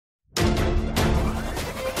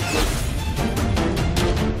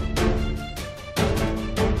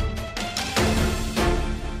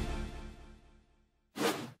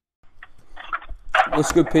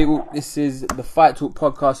What's good, people? This is the Fight Talk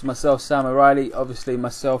podcast with myself, Sam O'Reilly, obviously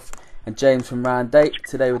myself and James from Round 8.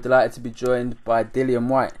 Today we're delighted to be joined by Dillian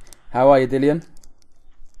Whyte. How are you, Dillian?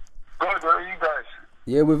 Good, how are you guys?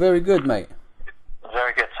 Yeah, we're very good, mate.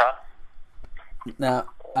 Very good, sir. Now,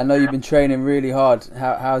 I know you've been training really hard.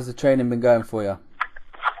 How's the training been going for you?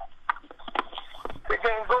 It's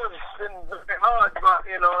been good. It's been a bit hard, but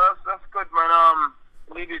you know that's good, man.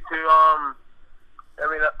 Needed to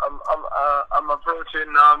I'm approaching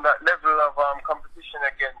that level of competition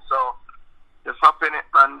again, so just up in it,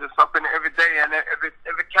 man. Just up in it every day, and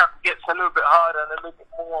every camp gets a little bit harder and a little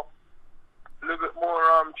bit more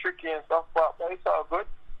tricky and stuff, but it's all good.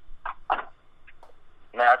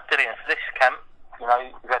 Now, Dillian, for this camp, you know,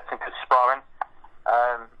 you've had some good sparring.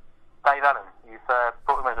 Dave Allen, you've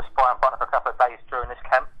brought him as a sparring partner for a couple of days during this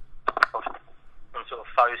camp. From sort of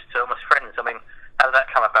foes to almost friends. I mean, how did that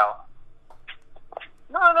come about?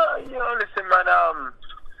 No, you know, listen, man,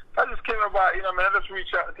 I just came about, you know, I just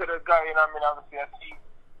reached out to the guy, you know, obviously I see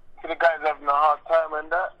the guys having a hard time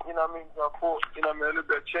and that, you know, so I thought, you know, a little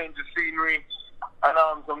bit of change of scenery and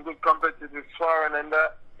some good competitive sparring and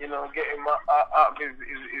that, you know, getting out of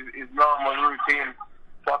his normal routine.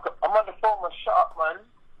 So I'm on the phone with Sharp, man.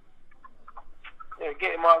 Yeah,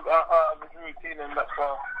 get him out of his routine and that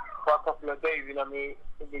for a couple of days, you know,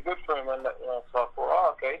 it'd be good for him and that, you know, so I thought,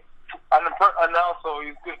 oh, okay. And also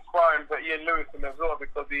he's good sparring for Ian Lewison as well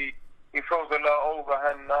because he throws a lot of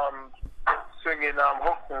overhand swinging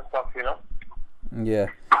hooks and stuff, you know. Yeah.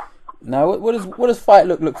 Now, what does fight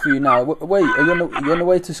look for you now? Wait, are you on the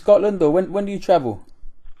way to Scotland, or when do you travel?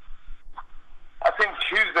 I think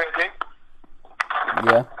Tuesday.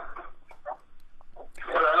 Yeah.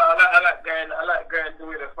 I like going to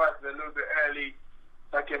where the fights a little bit early,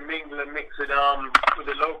 so I can mingle and mix with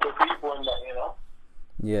the local people and that, you know.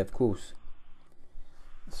 Yeah, of course.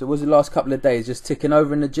 So was the last couple of days just ticking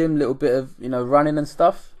over in the gym, little bit of, you know, running and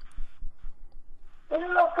stuff? In the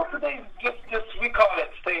last couple of days, just we call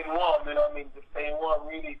it staying warm, you know what I mean? Just staying warm,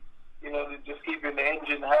 really, you know, just keeping the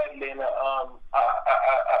engine handling at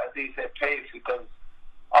a decent pace because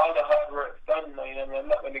all the hard work's done now, you know what I mean? I'm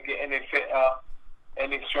not going to get any fitter,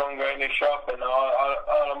 any stronger, any sharper now.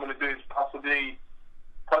 All I'm going to do is possibly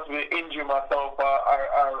injure myself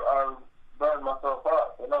or burn myself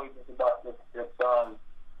out. So now it's just about just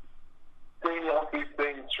staying healthy,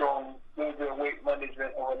 staying strong, do the weight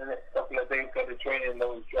management over the next couple of days, got the training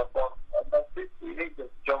those drop off, and that's it. We need just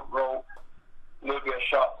jump rope, a little bit of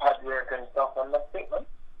sharp pad work and stuff, and that's it, man.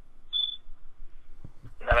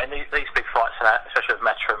 I mean, these big fights and that, especially with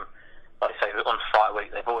Matchroom, like you say, on Fight Week,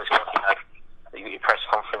 they've always got, you know, your press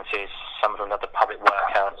conferences, some of them have the public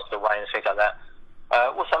workouts, the weigh-ins, things like that.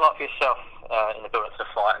 What's that like for yourself in the build-up to the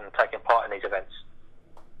fight and taking part in these events?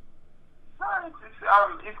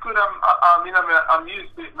 It's good. I'm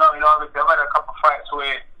used to it now. You know, I've had a couple of fights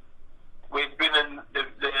where we've been in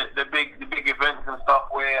the big events and stuff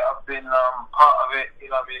where I've been part of it. You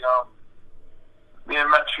know, me and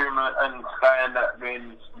Matchroom and Sky and that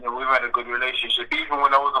been, you know, we've had a good relationship. Even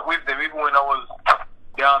when I wasn't with them, even when I was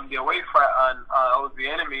the away fight and I was the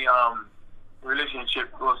enemy,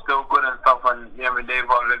 relationship was still good and stuff. And yeah, I mean, they've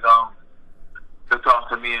always to talk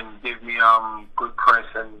to me and give me good press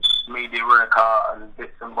and media workout and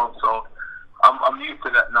bits and bobs. So I'm used to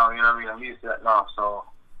that now. You know what I mean? I'm used to that now. So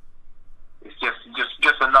it's just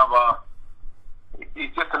another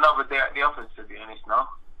day at the office, to be honest. Now.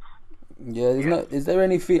 Yeah. Is there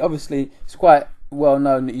any feat? Obviously, it's quite well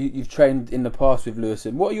known that you've trained in the past with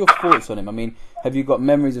Lewison. What are your thoughts on him? I mean, have you got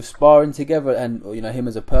memories of sparring together and, you know, him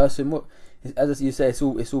as a person? What, as you say, it's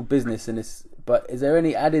all business and it's. But is there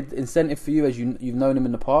any added incentive for you as you've known him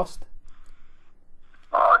in the past?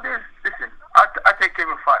 Oh, listen, I take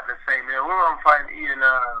every fight the same. You know, we were fighting Ian,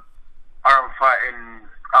 I'm fighting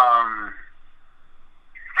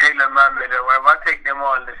Taylor Mohammed or whatever. I take them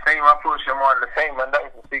all the same. I push them all the same, and that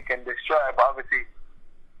is to seek and destroy. But obviously,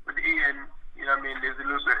 with Ian, you know what I mean, there's a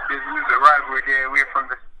little bit rivalry there. We're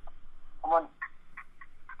from the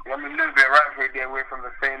a little bit rivalry there. We're from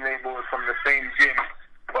the same neighborhood, from the same gym.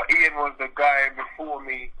 But Ian was the guy before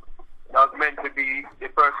me. I was meant to be the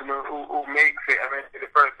person who makes it. I meant to be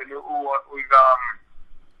the person who's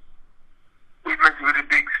meant to be the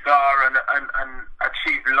big star and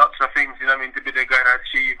achieve lots of things. You know what I mean? To be the guy that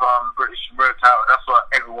achieve British world title. That's what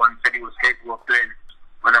everyone said he was capable of doing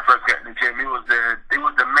when I first got in the gym. He was the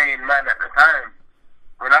main man at the time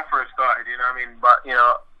when I first started. You know what I mean? But you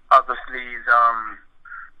know, obviously he's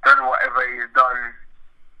done whatever he's done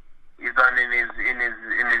in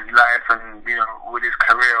his life and, you know, with his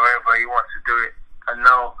career, whatever he wants to do it. And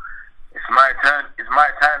now it's my turn. It's my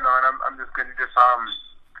time now, and I'm just gonna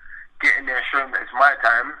get in there and show him that it's my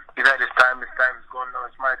time. He's had his time. His time's gone now.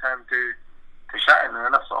 It's my time to shine,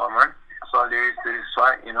 and that's all, man. That's all there is to this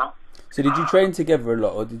fight, you know. So did you train together a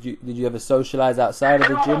lot, or did you ever socialise outside of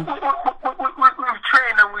the gym? We've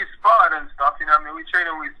trained and we sparred and stuff, you know what I mean? We trained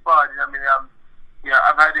and we sparred, you know what I mean? Yeah,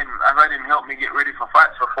 I've had him help me get ready for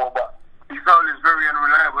fights before, but he's always very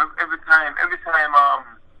unreliable. Every time I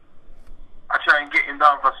try and get him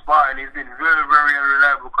down for sparring, he's been very, very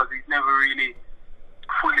unreliable because he's never really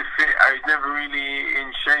fully fit or he's never really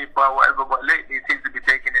in shape or whatever. But lately, he seems to be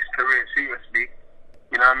taking his career seriously.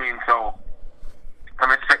 You know what I mean? So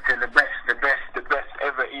I'm expecting the best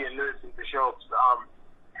ever Ian Lewison to show up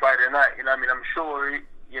Friday night. You know what I mean? I'm sure.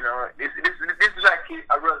 You know, this is actually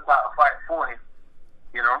a real title fight for him.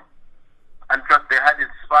 You know, and plus they had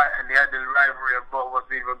this fight and they had the rivalry of both of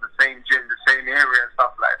us being from the same gym, the same area and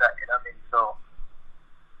stuff like that. You know what I mean? So,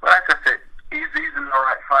 but like I said, he's an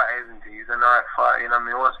alright fighter, isn't he? He's an alright fighter. You know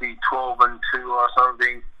what I mean? What's he 12-2 or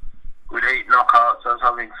something with 8 knockouts or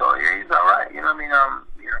something? So yeah, he's alright. You know what I mean?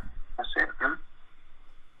 You know, that's it.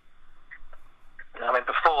 I mean,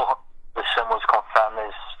 before the sun was confirmed,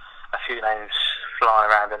 there's a few names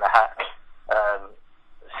flying around in the hat.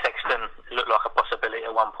 Sexton looked like a possibility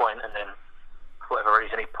at one point, and then for whatever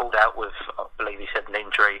reason he pulled out with, I believe he said, an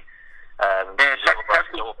injury.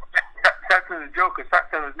 Saxton's a joker.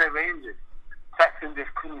 Saxton was never injured. Saxton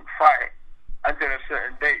just couldn't fight until a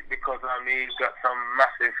certain date because he's got some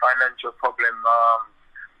massive financial problem.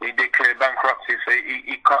 He declared bankruptcy, so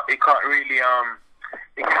he can't really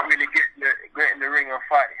get in the ring and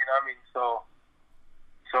fight. You know what I mean? So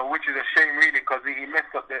which is a shame really because he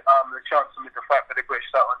messed up the chance for me to fight for the British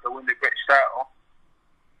title and to win the British title.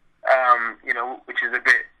 You know, which is a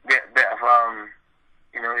bit of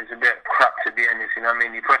you know, it's a bit crap to be honest. You know what I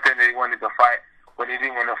mean? He pretended he wanted to fight when he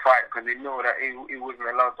didn't want to fight because he knew that he wasn't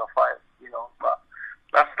allowed to fight. You know, but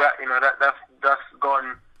that's that. You know, that's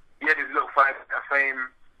gone. He had his little 5 minutes of fame.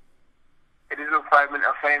 It is a little 5 minutes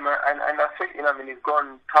of fame, and that's it. You know what I mean? He's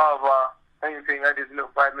gone Tava. Same thing. Had his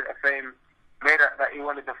little 5 minutes of fame. Made that he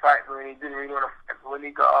wanted to fight when he didn't really want to fight. When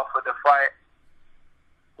he got offered the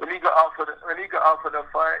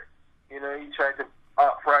fight, you know, he tried to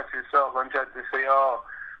outprice himself and tried to say,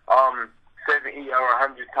 70 or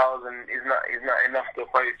 100,000 is not enough to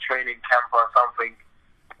fight his training camp or something,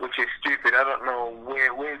 which is stupid. I don't know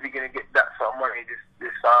where is he gonna get that sort of money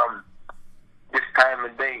this time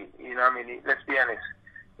of day. You know what I mean? Let's be honest.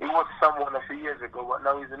 He was someone a few years ago, but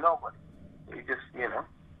now he's a nobody. He just, you know.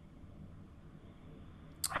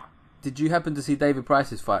 Did you happen to see David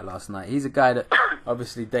Price's fight last night? He's a guy that,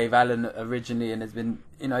 obviously, Dave Allen originally, and has been,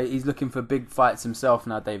 you know, he's looking for big fights himself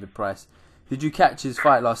now, David Price. Did you catch his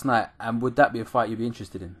fight last night, and would that be a fight you'd be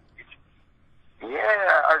interested in? Yeah,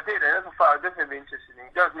 I did, and that's a fight I'd definitely be interested in.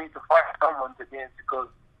 He does need to fight someone to get because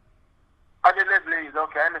at the level he's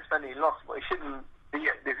okay, I understand he lost, but he shouldn't be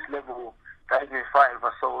at this level that he's been fighting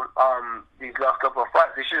for so these last couple of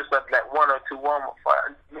fights. He should have had like 1 or 2 warm-up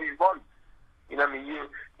fights and move on. You know what I mean?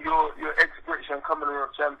 You're ex-British and coming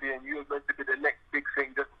world champion. You're going to be the next big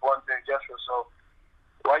thing just before Anthony Joshua. So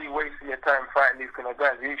why are you wasting your time fighting these kind of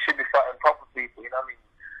guys? You should be fighting proper people. You know what I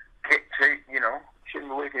mean? You know, shouldn't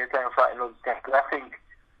be wasting your time fighting those guys. Because I think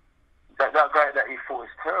that guy that he fought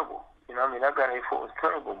is terrible. You know what I mean? That guy that he fought was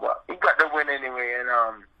terrible. But he got the win anyway, and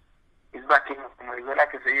he's back in.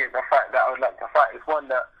 Like I said, yeah, the fight that I would like to fight is one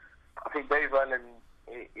that I think Dave Allen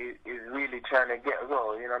is really trying to get a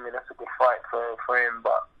goal. You know what I mean? That's a good fight for him,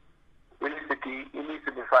 but realistically, he needs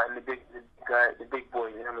to be fighting the big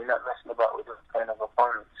boys. You know what I mean? Not messing about with those kind of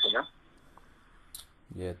opponents, you know?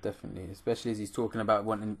 Yeah, definitely. Especially as he's talking about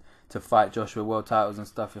wanting to fight Joshua world titles and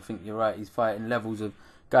stuff. I think you're right. He's fighting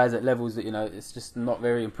guys at levels that, you know, it's just not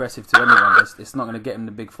very impressive to anyone. It's not going to get him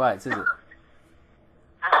the big fights, is it?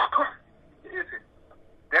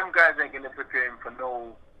 Them guys ain't going to prepare him for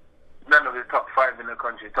none of the top 5 in the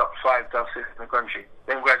country, top 5, top 6 in the country.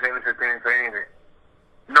 Them guys ain't preparing for anything.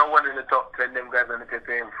 No one in the top 10, them guys ain't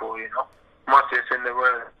preparing for, you know. Much in the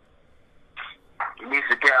world. He needs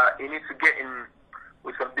to get in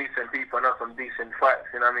with some decent people and have some decent fights,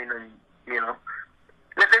 you know what I mean? And, you know,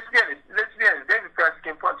 let's be honest. David Price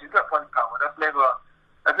can punch. He's got punch power. That's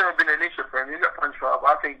never been an issue for him. He's got punch power.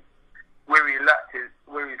 But I think where he lacked is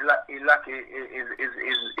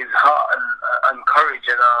heart and courage,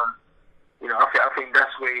 and you know, I think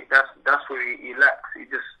that's where he lacks.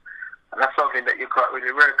 And that's something that you can't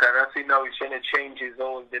really work on. I see now he's trying to change his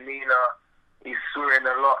own demeanor. He's swearing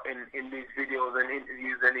a lot in these videos and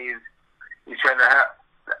interviews, and he's trying to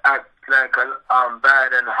act like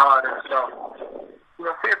bad and hard and stuff. You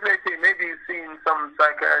know, fair play to him. Maybe he's seen some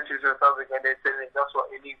psychiatrist or something, and they're telling him that's what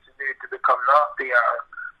he needs to do to become nasty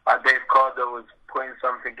Dave Carter was putting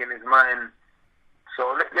something in his mind.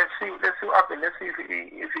 So let's see what happens. Let's see if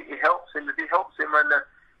it helps him. If it helps him and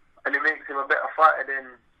it makes him a better fighter, then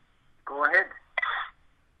go ahead.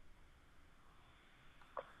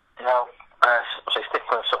 Now, so sticking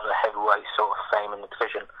with sort of the heavyweight sort of fame in the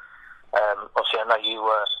division, obviously I know you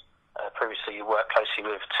were previously you worked closely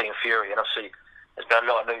with Team Fury, and obviously there's been a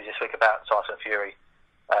lot of news this week about Tyson Fury,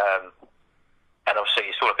 and obviously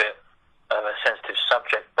it's all a bit of a sensitive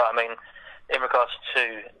subject, but I mean, in regards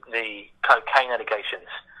to the cocaine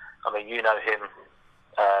allegations, I mean, you know him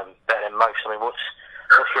better than most. I mean, what's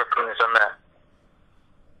your opinions on that?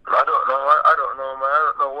 I don't know. I don't know, man. I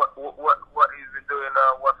don't know what he's been doing.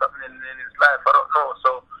 What's happening in his life. I don't know.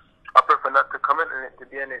 So I prefer not to comment on it. To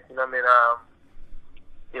be honest, you know what I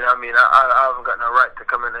mean. I haven't got no right to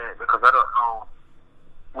comment on it because I don't know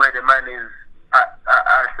where the man is at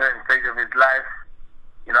a certain stage of his life.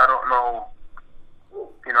 You know, I don't know.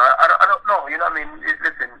 You know, I don't know. You know what I mean?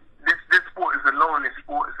 Listen, this sport is a lonely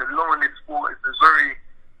sport. It's a lonely sport. It's a very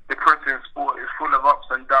depressing sport. It's full of ups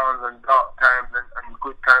and downs and dark times and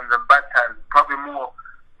good times and bad times. Probably more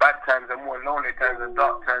bad times and more lonely times and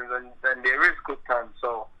dark times than there is good times.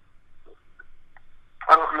 So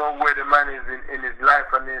I don't know where the man is in his life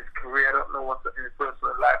and his career. I don't know what's in his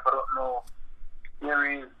personal life. I don't know where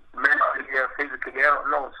he is mentally or physically. I don't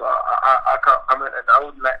know. So I can't comment, and I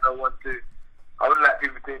wouldn't like no one to. I would like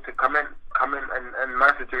people to comment and my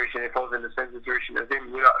situation, if I was in the same situation as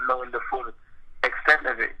him, without knowing the full extent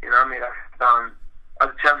of it. You know what I mean? As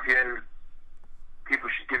a champion, people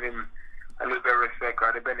should give him a little bit of respect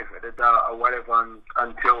or the benefit of the doubt or whatever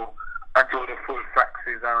until the full facts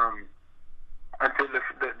is until the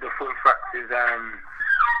full facts is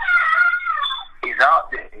out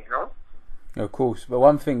there. You know? Of course, but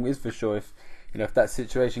one thing is for sure: if that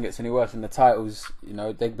situation gets any worse and the titles,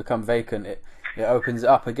 they become vacant, it opens it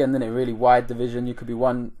up again. Then it really wide division. You could be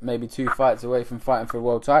one, maybe two fights away from fighting for a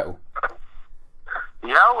world title.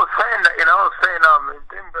 Yeah, I was saying that. If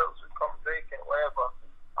them belts would come vacant, whatever,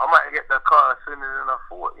 I might get the car sooner than I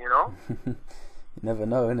thought. You never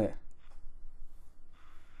know, innit?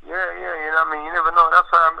 Yeah. You know what I mean? You never know. That's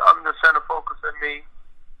why I'm just trying to focus on me.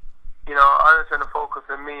 I'm just trying to focus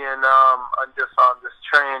on me and just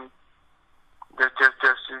train. Just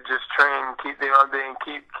train, keep the other and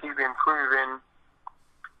keep improving,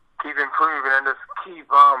 and just keep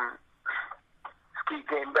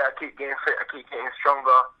getting better, keep getting fitter, keep getting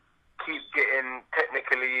stronger, keep getting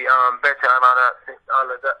technically better and all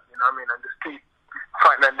of that. You know what I mean? And just keep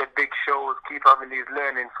fighting at the big shows, keep having these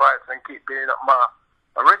learning fights, and keep building up my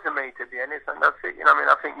resume, to be honest. And that's it. You know what I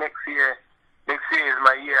mean? I think next year is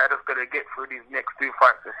my year. I just gotta get through these next 2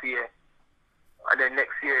 fights this year. And then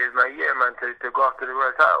next year is my year, man, to go after the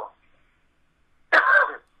world title.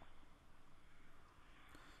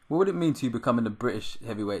 What would it mean to you becoming a British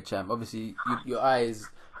heavyweight champ? Obviously, your eye is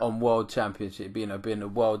on world championship, being a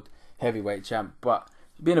world heavyweight champ, but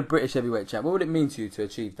being a British heavyweight champ, what would it mean to you to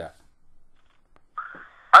achieve that?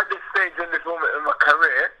 At this stage in this moment in my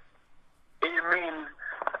career, it would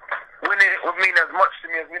mean as much to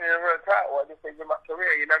me as winning a world title at this stage in my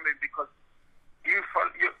career, you know what I mean? Because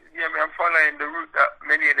I'm following the route that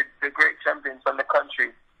many of the great champions from the country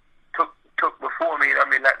took before me. You know what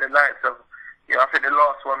I mean, like the likes of, I think the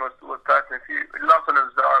last one was Tyson Fury. The last one was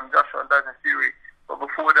Joshua and Tyson Fury. But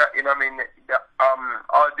before that, you know what I mean,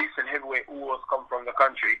 our decent heavyweight who always come from the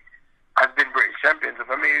country has been British champions. So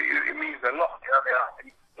for me, it means a lot. You know what I mean? It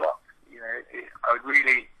means a lot. It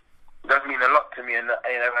does mean a lot to me, and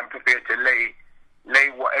I'm prepared to lay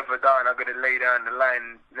whatever down. I'm going to lay down the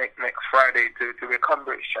line next Friday to become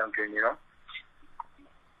British champion,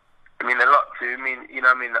 I mean a lot to me.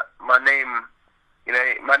 My name,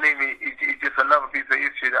 is just another piece of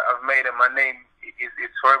history that I've made, and my name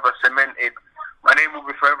is forever cemented. My name will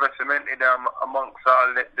be forever cemented amongst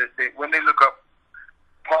all when they look up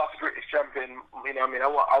past British champion, I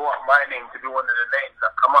want my name to be one of the names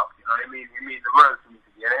that come up, you know what I mean? You mean the world to me,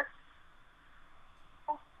 to be honest.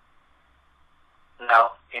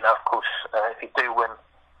 Now, of course, if you do win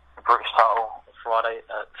the British title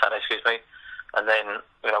Saturday, and then,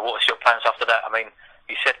 what's your plans after that? I mean,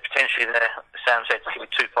 you said potentially there, Sam said, to be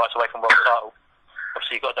 2 fights away from world title.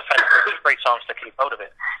 Obviously, you've got to defend it 3 times to keep hold of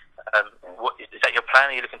it. Is that your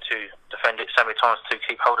plan? Are you looking to defend it so many times to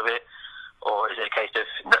keep hold of it? Or is it a case of,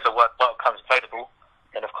 if the world title comes available,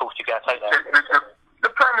 then of course you're going to take that? The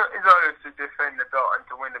plan is always to defend the belt and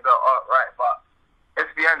to win the belt outright, but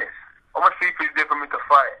let's be honest. How much people is there for me to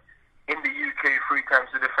fight in the UK 3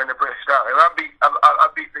 times to defend the British title? If I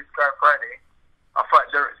beat this guy Friday, I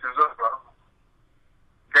fight Derek Chisora,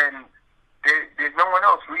 then there's no one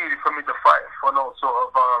else really for me to fight for no sort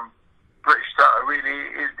of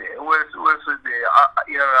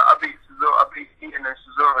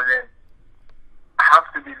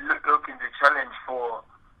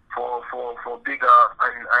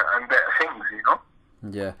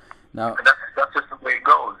Yeah. Now that's just the way it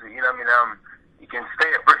goes. You know what I mean? You can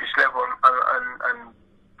stay at British level and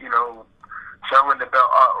you know, showing the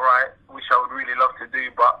belt outright, which I would really love to do,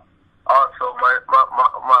 but also my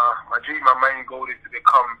dream, my main goal is to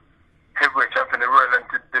become heavyweight champion of the world and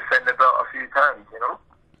to defend the belt a few times, you know?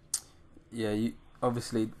 Yeah, you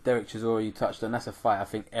obviously Derek Chisora you touched on. That's a fight I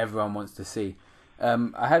think everyone wants to see.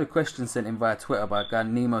 I had a question sent in via Twitter by a guy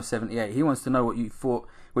Nemo78. He wants to know what you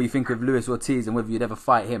think of Luis Ortiz and whether you'd ever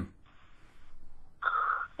fight him.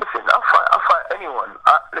 Listen, I'll fight anyone.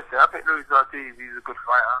 I think Luis Ortiz, he's a good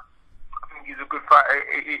fighter. I think he's a good fighter.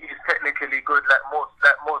 He's technically good, like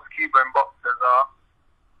most Cuban boxers are.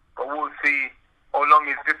 But we'll see how long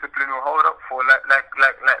his discipline will hold up for. Like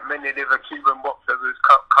many of the other Cuban boxers who's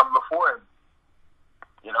come before him.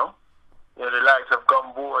 You know, the likes of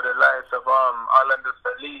Gamboa, the likes of Orlando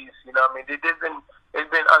Solis. You know, what I mean, there's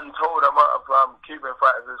been untold amount of Cuban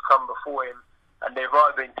fighters who's come before him, and they've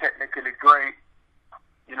all been technically great.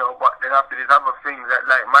 You know, but then after there's other things that,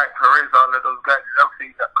 like Mike Perez, all of those guys, there's other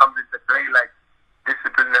things that comes into play, like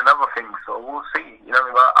discipline and other things. So we'll see. You know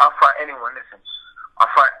what I mean? But I'll fight anyone. Listen, I'll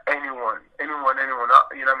fight anyone. You know what I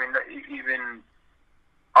mean? Even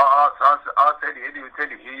I'll tell you, Eddie will tell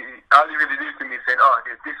you. All he really do to me is saying, "Oh,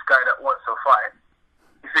 there's this guy that wants to fight."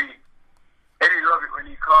 You see, Eddie loves it when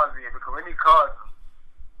he calls me, because when he calls me,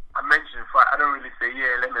 I mention fight. I don't really say,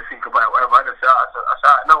 "Yeah, let me think about it," whatever. I just say,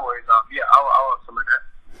 "No worries, yeah, I want some of that."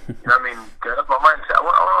 You know what I mean? That's my mindset. I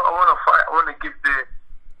want to fight. I want to give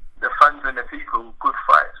the fans and the people good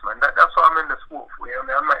fights, man. That's what I'm in the sport for. You know what I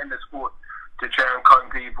mean? I'm not in the sport to try and con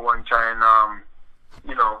people and try and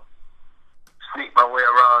you know, sneak my way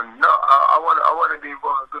around. No, I want to be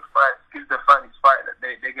involved in good fights. Give the fans fight that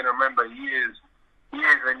they're gonna remember years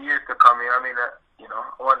and years to come. You know what I mean? You know,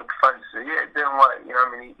 I want the fans to say, "Yeah, Dillian Whyte, you know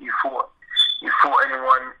what I mean? You fought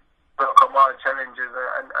anyone, broke all challenges,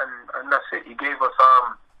 and that's it. He gave us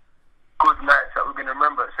good nights that we're gonna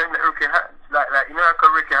remember." Same like Ricky Hatton, like you know,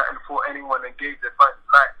 how Ricky Hatton fought anyone and gave the fans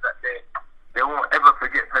nights that they won't ever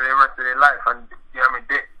forget for the rest of their life. And you know what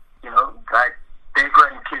I mean? Like their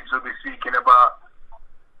grandkids will be speaking about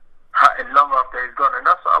Hatton long after he's gone, and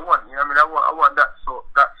that's what I want. You know what I mean? I want that sort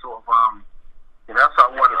of you know, that's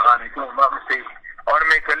what I want out of it. I want to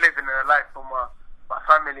make a living and a life for my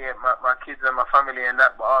family and my kids and my family and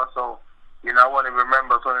that, but also, you know, I want to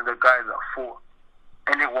remember as one of the guys that fought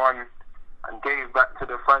anyone and gave back to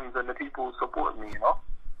the fans and the people who support me, you know?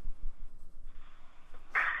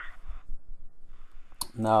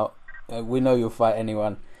 Now, we know you'll fight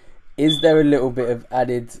anyone. Is there a little bit of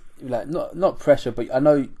added, like, not pressure, but I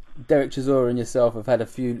know Derek Chisora and yourself have had a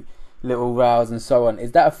few little rows and so on.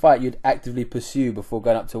 Is that a fight you'd actively pursue before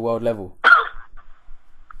going up to world level?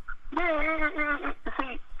 Yeah, you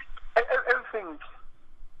see, everything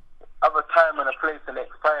have a time and a place and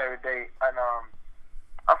expiry date, and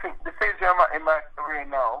I think the stage I'm at in my career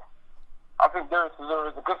now, I think Derek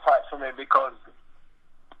Chisora is a good fight for me, because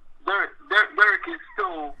Derek is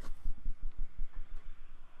still,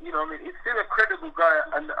 you know what I mean, he's still a credible guy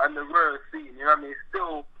on the rare scene, you know what I mean, he's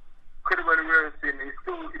still credible on the rare scene, he's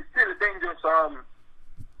still a dangerous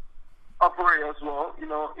operator as well, you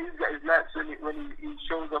know, he's got his nights when he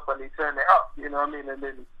shows up and he turns it up, you know what I mean, and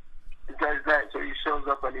then he's got his nights where he shows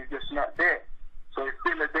up and he's just not there, so he's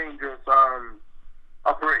still a dangerous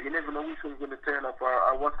operator. You never know which one's going to turn up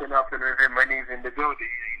or what's going to happen with him when he's in the building.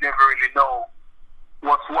 You never really know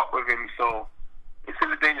what's what with him, so it's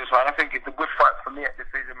still a dangerous fight. I think it's a good fight for me at this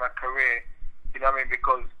stage of my career, you know what I mean,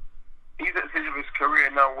 because he's at the stage of his career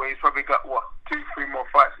now where he's probably got, 2-3 more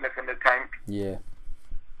fights left in the tank. Yeah.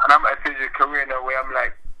 And I'm at the stage of his career now where I'm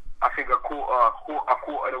like, I think a quarter of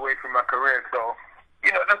the way from my career, so, you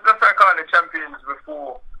know, that's like all the champions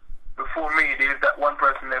before me, there's that one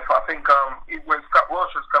person left. I think when Scott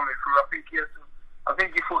Walsh was coming through, I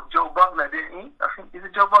think he fought Joe Bugner, didn't he? Is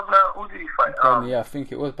it Joe Bugner? Who did he fight? Yeah, I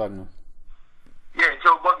think it was Bugner. Yeah,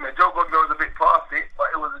 Joe Bugner. Joe Bugner was a bit past it, but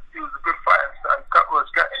it was a good fight. And Scott Walsh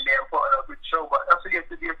got in there and put on a good show. But that's what you have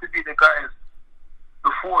to do. You have to beat the guys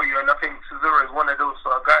before you. And I think Chisora is one of those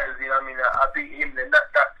sort of guys. You know what I mean? I beat him, then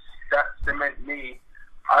that cement me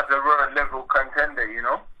as a world level contender. You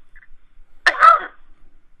know.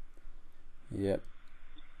 Yep.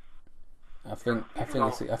 I think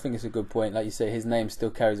it's a good point. Like you say, his name still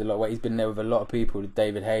carries a lot of weight. He's been there with a lot of people,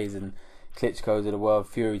 David Hayes and Klitschko's of the world,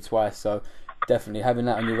 Fury twice. So definitely having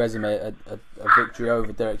that on your resume, a victory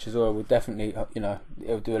over Derek Chisora will definitely, you know,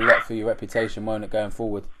 it'll do a lot for your reputation, won't it, going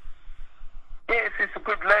forward? Yeah, it's a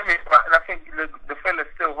good limit, and I think the fella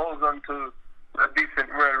still holds on to a decent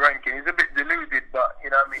world ranking. He's a bit deluded, but you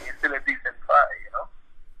know what I mean, he's still a decent fighter, you know.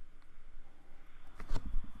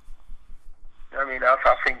 I mean, mean, I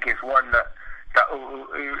think it's one that will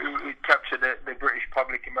capture the British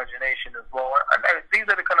public imagination as well. And these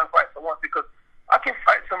are the kind of fights I want, because I can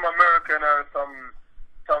fight some American or some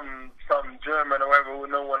German or whatever who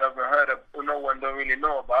no one ever heard of, who no one don't really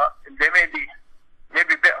know about. And they may be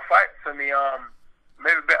maybe better fights for me,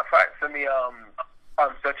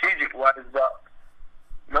 strategic wise, but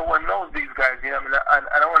no one knows these guys, you know what I mean? And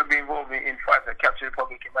I don't want to be involved in fights that capture the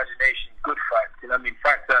public imagination, good fights, you know what I mean?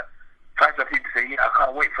 Fights that people say, yeah, I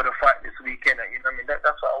can't wait for the fight this weekend, you know what I mean?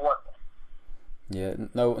 That's what I want. Yeah,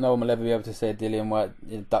 no one will ever be able to say Dillian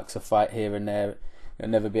Whyte ducks a fight here and there.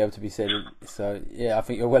 It'll never be able to be said. So yeah, I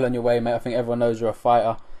think you're well on your way, mate. I think everyone knows you're a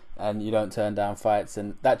fighter and you don't turn down fights.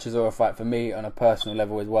 And that Chisora fight for me on a personal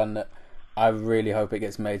level is one that I really hope it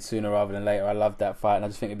gets made sooner rather than later. I love that fight, and I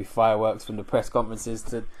just think it'd be fireworks from the press conferences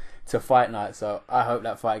to fight night. So I hope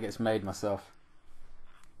that fight gets made myself.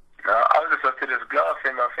 I just have to this glass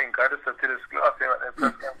him. I think I just have to this glass him at the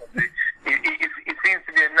press conference. It seems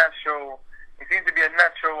to be a natural. It seems to be a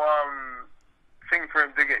natural thing for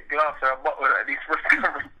him to get glass or a bottle at these press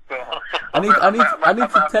conferences. So, I need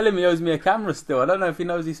to tell him he owes me a camera still. I don't know if he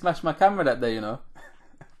knows he smashed my camera that day. You know.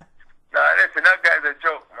 Nah, listen, that guy's a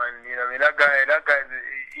joke, man. You know what I mean? That guy's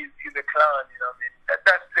he's a clown. You know what I mean?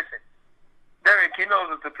 Listen, Derek, he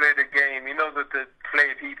knows how to play the game. He knows how to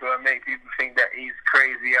play people and make people think that he's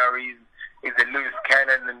crazy or he's a loose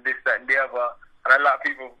cannon and this, that, and the other. And a lot of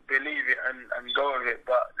people believe it and go with it.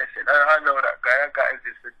 But listen, I know that guy. That guy is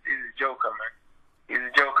he's a joker, man. He's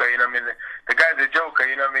a joker, you know what I mean? The guy's a joker,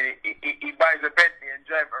 you know what I mean? He buys a Bentley and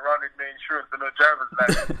drives around with no insurance and no driver's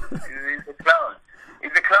license. He's a clown.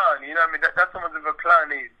 He's a clown, you know what I mean? That's how much of a clown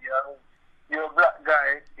he is, you know? You're a black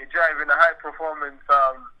guy, you're driving a high-performance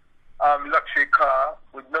luxury car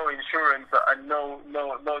with no insurance and no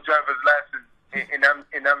driver's license in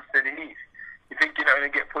Hampstead Heath. You think you're not going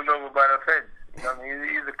to get pulled over by the feds? You know what I mean?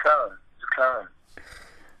 He's a clown. He's a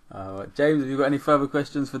clown. James, have you got any further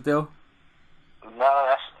questions for Dill?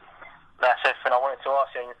 No, that's everything I wanted to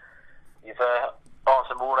ask you. You've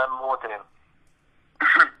answered more than him.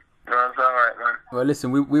 No, it's alright, man. Well,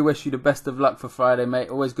 listen, we wish you the best of luck for Friday, mate.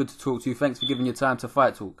 Always good to talk to you. Thanks for giving your time to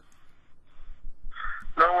Fight Talk.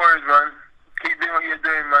 No worries, man. Keep doing what you're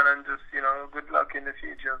doing, man, and just, you know, good luck in the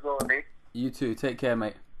future as well, mate. You too. Take care,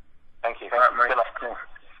 mate. Thank you. Alright, mate. Good luck.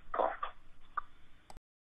 Cool.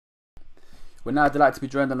 We're now delighted to be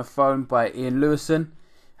joined on the phone by Ian Lewison.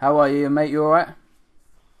 How are you, mate? You alright?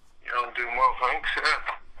 Yeah, I'm doing well, thanks. Yeah.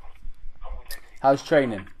 How's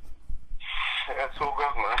training? Yeah, it's all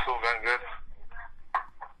good, man. It's all going good.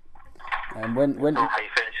 And when How you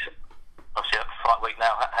feeling? Obviously, fight week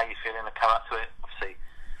now. How you feeling to come up to it? Obviously,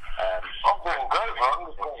 I'm feeling great,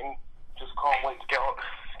 man. Just can't wait to get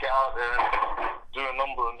out there and do a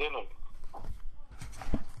number and dinner.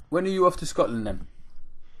 when are you off to Scotland then?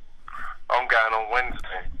 I'm going on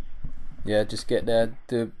Wednesday. Yeah, just get there,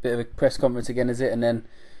 do a bit of a press conference again, is it, and then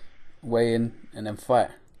weigh in and then fight.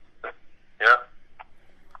 Yeah.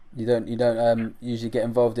 You don't usually get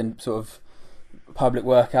involved in sort of public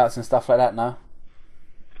workouts and stuff like that now?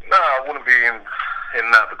 No, I wouldn't be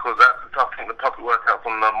in that because I think the public workout's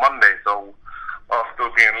on Monday, so I'll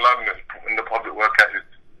still be in London when the public workout is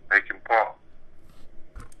taking part.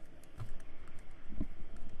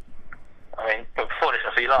 I mean, but before this,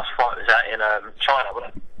 I think your last fight was out in China,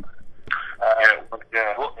 wasn't it?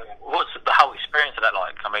 Yeah. What's the whole experience of that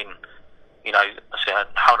like? I mean, you know, I see a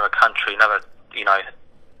whole other country, another, you know,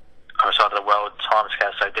 other side of the world, time scale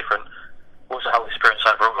so different. What's the whole experience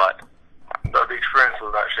overall like? The experience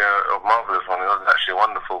was actually a marvellous one. It was actually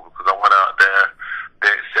wonderful because I went out there,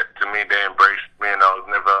 they accepted me, they embraced me, and I was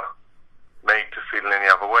never made to feel any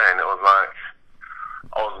other way. And it was like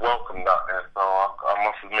I was welcomed out there. So I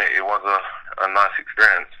must admit, it was a nice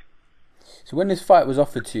experience. So when this fight was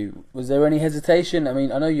offered to you, was there any hesitation? I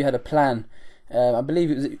mean, I know you had a plan. I believe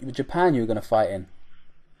it was Japan you were going to fight in.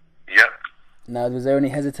 Yep. Now, was there any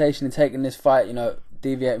hesitation in taking this fight, you know,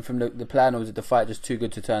 deviating from the plan, or was it the fight just too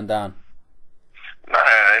good to turn down? No,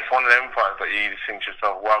 it's one of them fights that you think to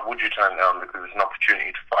yourself, why would you turn it down? Because it's an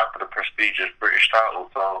opportunity to fight for the prestigious British title.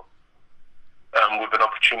 So with an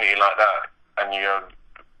opportunity like that, and you're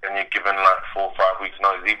given like 4 or 5 weeks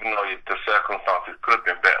notice, even though the circumstances could have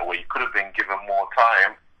been better, where you could have been given more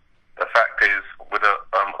time, the fact is, with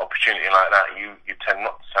an opportunity like that, you tend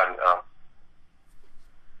not to turn it down.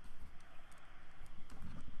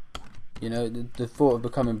 You know, the thought of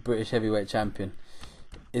becoming British heavyweight champion,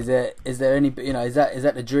 is there any, you know, is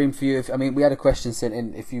that the dream for you? I mean, we had a question sent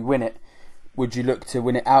in, if you win it, would you look to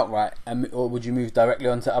win it outright, or would you move directly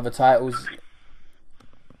on to other titles?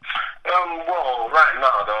 Well, right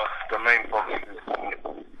now the main problem is winning it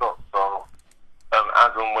full stop. So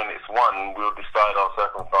as and when it's won, we'll decide our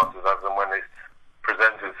circumstances. As and when it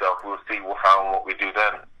presents itself, we'll see how and what we do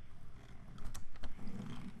then.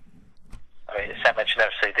 I mean, Sam mentioned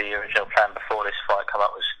obviously the original plan before this fight come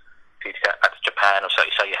up was for you to go back to Japan, or so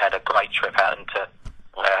you had a great trip out into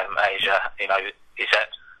Asia. You know, is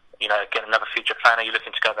that, you know, again, another future plan? Are you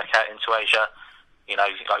looking to go back out into Asia? You know,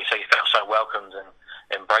 like you say, you felt so welcomed and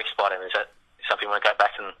embraced by them. Is that something you want to go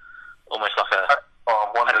back and almost like I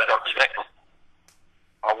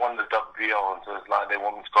won the WBO, and so it's like they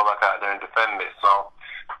want me to go back out there and defend it. So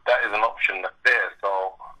that is an option that's there.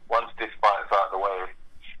 So once this fight's out of the way,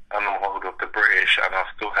 and I'm hold of the British, and I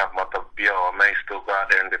still have my WBO, I may still go out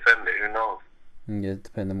there and defend it. Who knows? Yeah,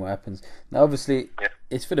 depending on what happens. Now, obviously,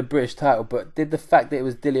 it's for the British title, but did the fact that it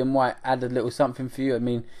was Dillian Whyte add a little something for you? I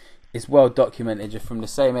mean, it's well documented. You're from the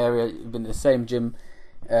same area, you've been in the same gym.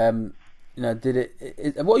 You know,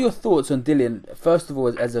 what are your thoughts on Dillian? First of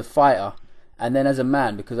all, as a fighter, and then as a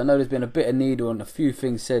man, because I know there's been a bit of needle and a few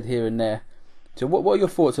things said here and there. So, what are your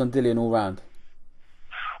thoughts on Dillian all round?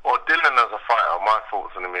 Well, Dillian as a fighter, my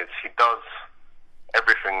thoughts on him is he does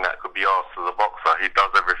everything that could be asked as a boxer. He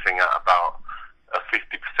does everything at about a 50%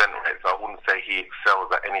 rate. So I wouldn't say he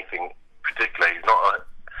excels at anything particular. He's not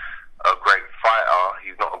a great fighter.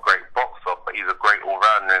 He's not a great boxer, but he's a great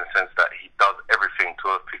all-rounder in the sense that he does everything to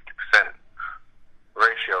a 50%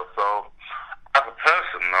 ratio. So as a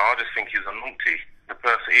person, I just think he's a numpty.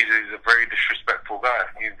 He's a very disrespectful guy.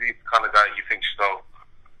 He's the kind of guy you think, so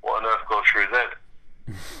what on earth goes through his head?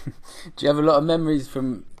 Do you have a lot of memories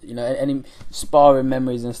from, you know, any sparring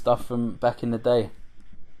memories and stuff from back in the day?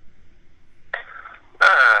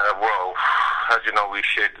 Well, as you know, we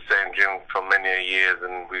shared the same gym for many years,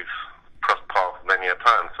 and we've crossed paths many a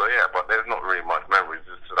time. So yeah, but there's not really much memories.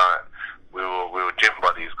 It's like we were gym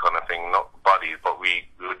buddies kind of thing, not buddies, but we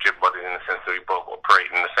were gym buddies in the sense that we both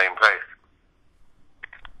operate in the same place.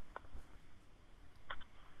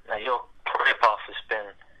 Now, your career path has been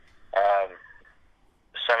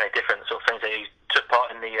so many different sort of things. That you took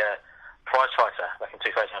part in the prize fighter back in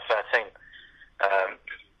 2013.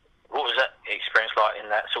 What was that experience like in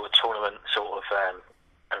that sort of tournament sort of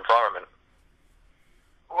environment?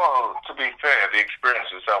 Well, to be fair, the experience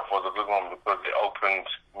itself was a good one because it opened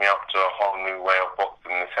me up to a whole new way of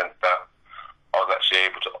boxing in the sense that I was actually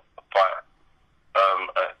able to fight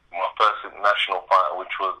my first international fighter,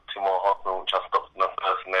 which was Timur Hoffman, which I stopped in the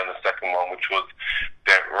first, and then the second one, which was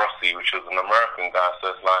Derek Rossi, which was an American guy.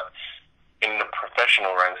 So it's like, in the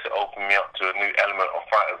professional ranks, it opened me up to a new element of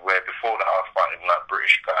fighters, where before that I was fighting like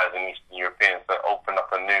British guys and Eastern Europeans. So it opened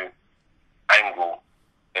up a new angle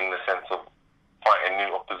in the sense of fighting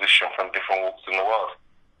new opposition from different walks in the world.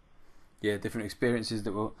 Yeah, different experiences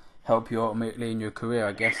that will help you ultimately in your career,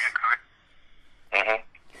 I guess. Mm-hmm.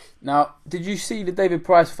 Now, did you see the David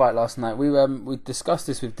Price fight last night? We discussed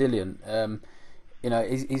this with Dillian. You know,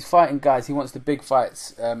 he's fighting guys. He wants the big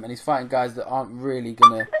fights, and he's fighting guys that aren't really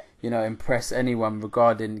gonna, you know, impress anyone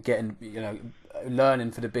regarding getting, you know,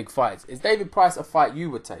 learning for the big fights. Is David Price a fight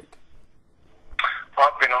you would take?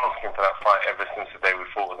 I've been asking for that fight ever since the day we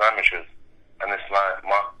fought as amateurs, and it's like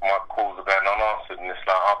my calls are going unanswered, and it's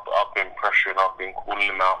like I've been pressuring, I've been calling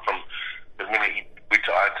him out from the minute we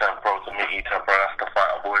took I-Turn Pro to me E-Turn Pro. That's the fight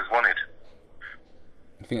I've always wanted.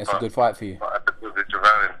 You think that's a good fight for you?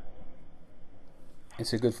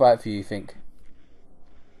 It's a good fight for you think?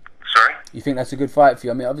 Sorry? You think that's a good fight for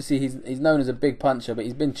you? I mean, obviously he's known as a big puncher, but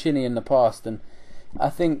he's been chinny in the past, and I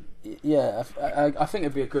think, yeah, I think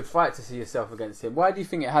it'd be a good fight to see yourself against him. Why do you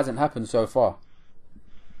think it hasn't happened so far?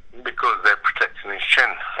 Because they're protecting his chin,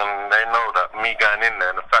 and they know that me going in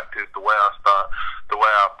there, and the fact is the way I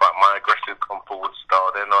fight my aggressive come forward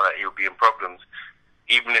style, they know that he'll be in problems.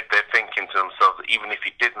 Even if they're thinking to themselves that even if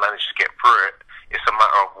he did manage to get through it, it's a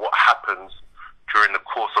matter of what happens during the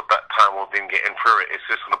course of that time of him getting through it. It's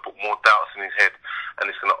just going to put more doubts in his head,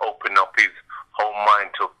 and it's going to open up his whole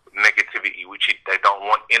mind to negativity, which they don't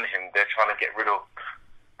want in him. They're trying to get rid of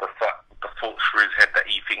the thoughts through his head that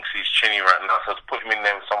he thinks he's chinny right now. So to put him in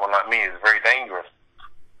there with someone like me is very dangerous.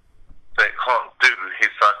 So it can't do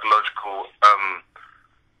his psychological,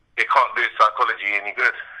 it can't do his psychology any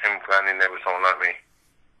good, him going in there with someone like me.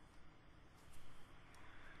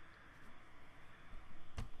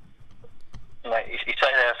 Mate, you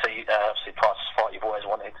say there, so obviously Price fight you've always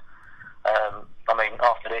wanted. I mean,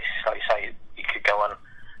 after this, like you say, you could go on,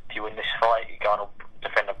 if you win this fight, you go on and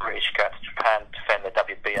defend the British, go out to Japan, defend the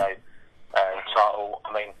WBO title.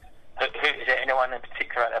 I mean, is there anyone in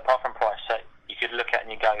particular out there, apart from Price, that you could look at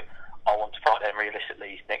and you go, I want to fight them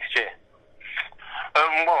realistically next year?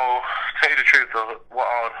 Well, to tell you the truth, what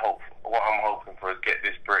I'm hoping for is get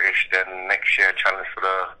this British, then next year challenge for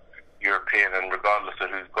the European, and regardless of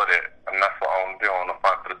who's got it, and that's what I want to do. I want to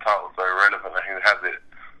fight for the title, so irrelevant of who has it,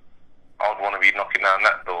 I would want to be knocking down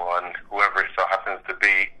that door, and whoever it so happens to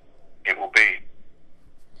be, it will be.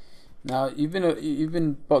 Now you've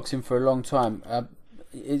been boxing for a long time. How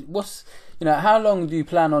long do you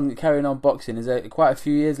plan on carrying on boxing? Is there quite a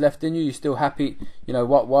few years left in you? You still happy?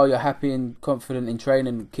 While you're happy and confident in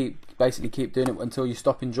training, keep doing it until you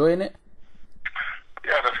stop enjoying it.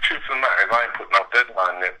 Yeah, the truth of the matter is I ain't putting no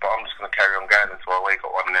deadline in it, but I'm just going to carry on going until I wake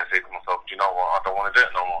up one day and say to myself, do you know what, I don't want to do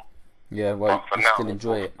it no more. Yeah, well, you still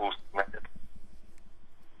enjoy it.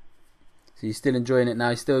 So you're still enjoying it now?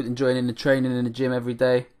 You're still enjoying the training in the gym every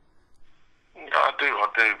day? Yeah, I do,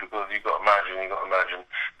 because you've got to imagine,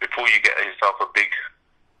 before you get yourself a big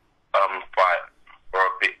fight or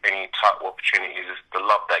any type of opportunities, it's the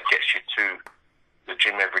love that gets you to the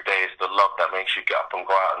gym every day. It's the love that makes you get up and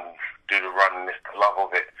go out and do the running. It's the love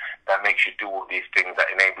of it that makes you do all these things that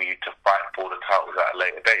enable you to fight for the titles at a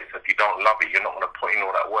later date. So if you don't love it, you're not going to put in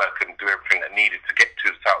all that work and do everything that needed to get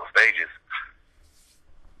to the title stages.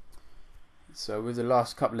 So with the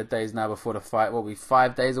last couple of days now before the fight, what, we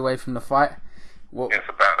 5 days away from the fight? Yes,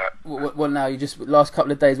 about that. What now? You just last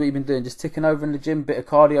couple of days, what you been doing? Just ticking over in the gym, bit of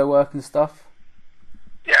cardio work and stuff.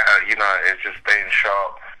 Yeah, it's just staying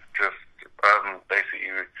sharp, just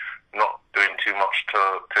basically not doing too much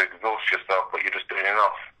to exhaust yourself, but you're just doing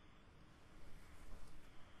enough.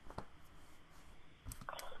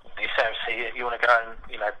 You say obviously you want to go and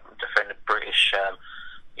defend the British.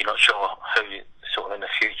 You're not sure who sort of in the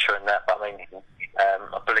future and that, but I mean,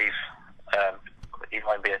 I believe he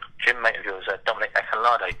might be a gym mate of yours, Dominic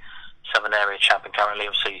Akinlade, Southern Area champion currently.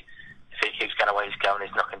 Obviously, if he keeps going away, he's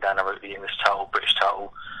knocking down the route of the English title, British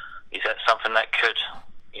title. Is that something that could,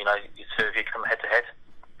 you two of you come head to head?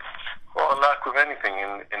 Well, like with anything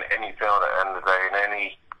in any field, at the end of the day, in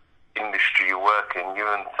any industry you work in, you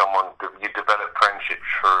and someone, you develop friendships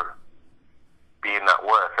through being at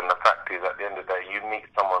work, and the fact is, at the end of the day, you meet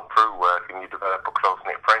someone through work and you develop a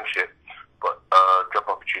close-knit friendship, but a job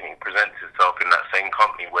opportunity presents itself in that same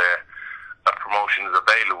company where a promotion is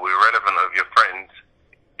available, irrelevant of your friends,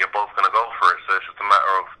 you're both going to go for it. So it's just a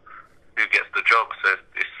matter of who gets the job. So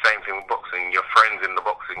it's the same thing with boxing. Your friends in the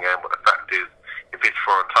boxing game, but the fact is, if it's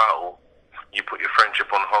for a title, you put your friendship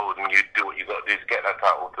on hold and you do what you got to do to get that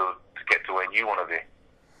title to get to where you want to be.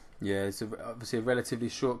 Yeah, it's obviously a relatively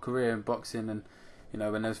short career in boxing, and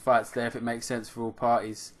when there's fights there, if it makes sense for all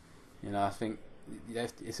parties, I think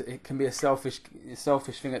it can be a selfish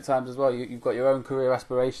thing at times as well. You've got your own career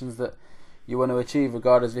aspirations that you want to achieve,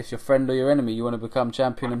 regardless if it's your friend or your enemy. You want to become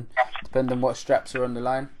champion, and depending on what straps are on the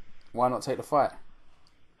line, why not take the fight?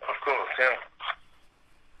 Of course, yeah.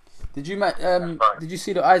 Did you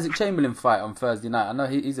see the Isaac Chamberlain fight on Thursday night? I know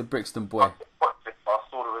he's a Brixton boy. I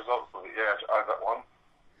saw the results of it. Yeah, Isaac won.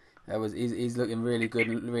 He's looking really good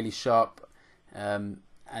and really sharp, and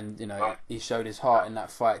he showed his heart in that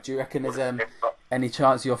fight. Do you reckon there's any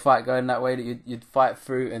chance of your fight going that way, that you'd fight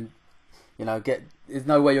through and there's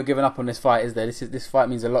no way you're giving up on this fight, is there? This fight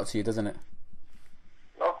means a lot to you, doesn't it?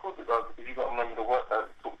 No, of course it does, because you've got to remember the work that it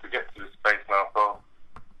took to get to this space now. So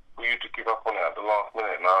for you to give up on it at the last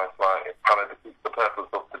minute now, it's like it kind of defeats the purpose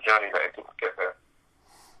of the journey that it took to get there.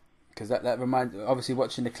 Because that reminds, obviously,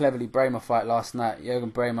 watching the Cleverly Bramer fight last night,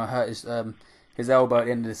 Jürgen Bramer hurt his elbow at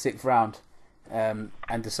the end of the 6th round, and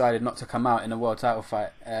decided not to come out in a world title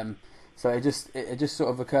fight. So it just sort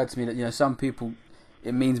of occurred to me that some people,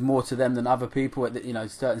 it means more to them than other people at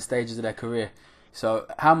certain stages of their career. So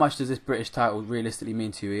how much does this British title realistically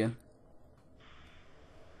mean to you, Ian?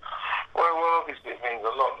 Well, obviously it means a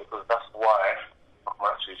lot, because that's why I'm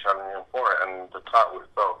actually challenging for it, and the title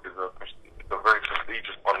itself is a very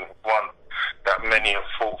prestigious one that many have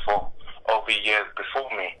fought for over years before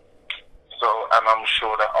me. So, and I'm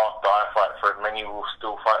sure that after I fight for it, many will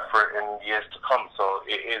still fight for it in years to come. So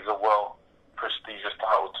it is a prestigious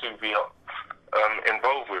title to be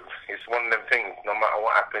involved with. It's one of them things. No matter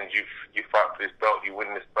what happens, you fight for this belt, you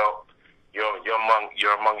win this belt. You're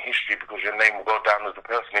among history, because your name will go down as the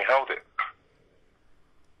person who held it.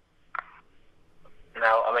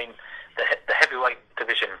 Now, I mean, the heavyweight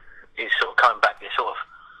division is sort of coming back. It's sort of,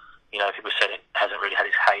 people said it hasn't really had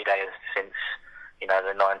its heyday since the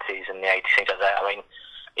 90s and the 80s, things like that. I mean,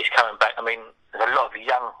 it's coming back. I mean, there's a lot of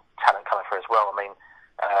young talent coming through as well. I mean,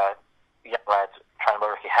 young lads trained by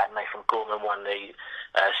Ricky Hatton, Nathan Gorman won the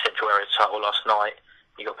Central Area title last night.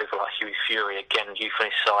 You got people like Hughie Fury, again, youth on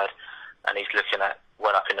his side, and he's looking at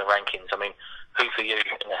well up in the rankings. I mean, who for you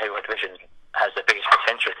in the heavyweight division has the biggest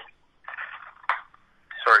potential?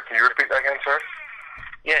 Sorry, can you repeat that again, sir?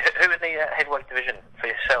 Yeah, who in the heavyweight division for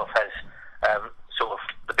yourself has sort of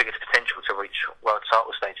the biggest potential to reach world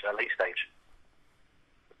title stage? elite stage.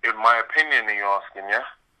 In my opinion, are you asking, yeah?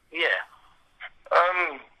 Yeah.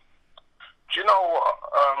 Do you know what?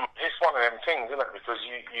 It's one of them things, isn't it? Because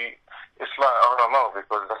it's like, I don't know,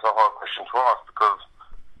 because that's a hard question to ask, because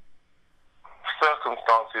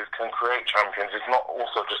circumstances can create champions. It's not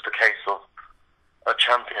also just a case of a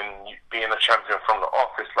champion being a champion from the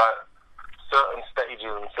off. It's like certain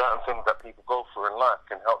stages and certain things that people go through in life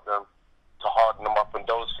can help them to harden them up, and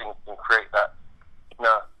those things can create that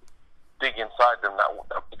dig inside them that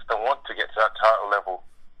makes them want to get to that title level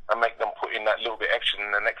and make them put in that little bit extra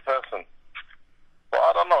in the next person. But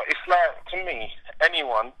I don't know, it's like, to me,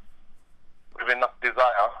 anyone with enough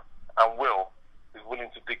desire and will is willing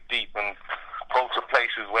to dig deep and go to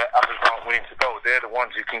places where others aren't willing to go. They're the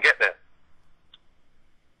ones who can get there.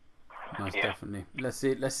 Nice, yeah. Definitely.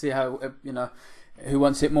 Let's see how, who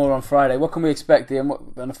wants it more on Friday. What can we expect, Ian?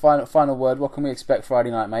 And a final word, what can we expect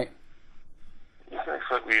Friday night, mate? You can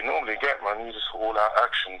expect what you normally get, man. You just all out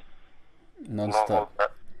action. Non-stop.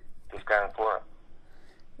 Just going for it.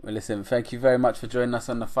 Well, listen, thank you very much for joining us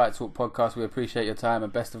on the Fight Talk podcast. We appreciate your time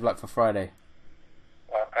and best of luck for Friday.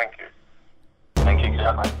 Thank you. Thank you,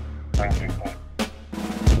 exactly. Thank you.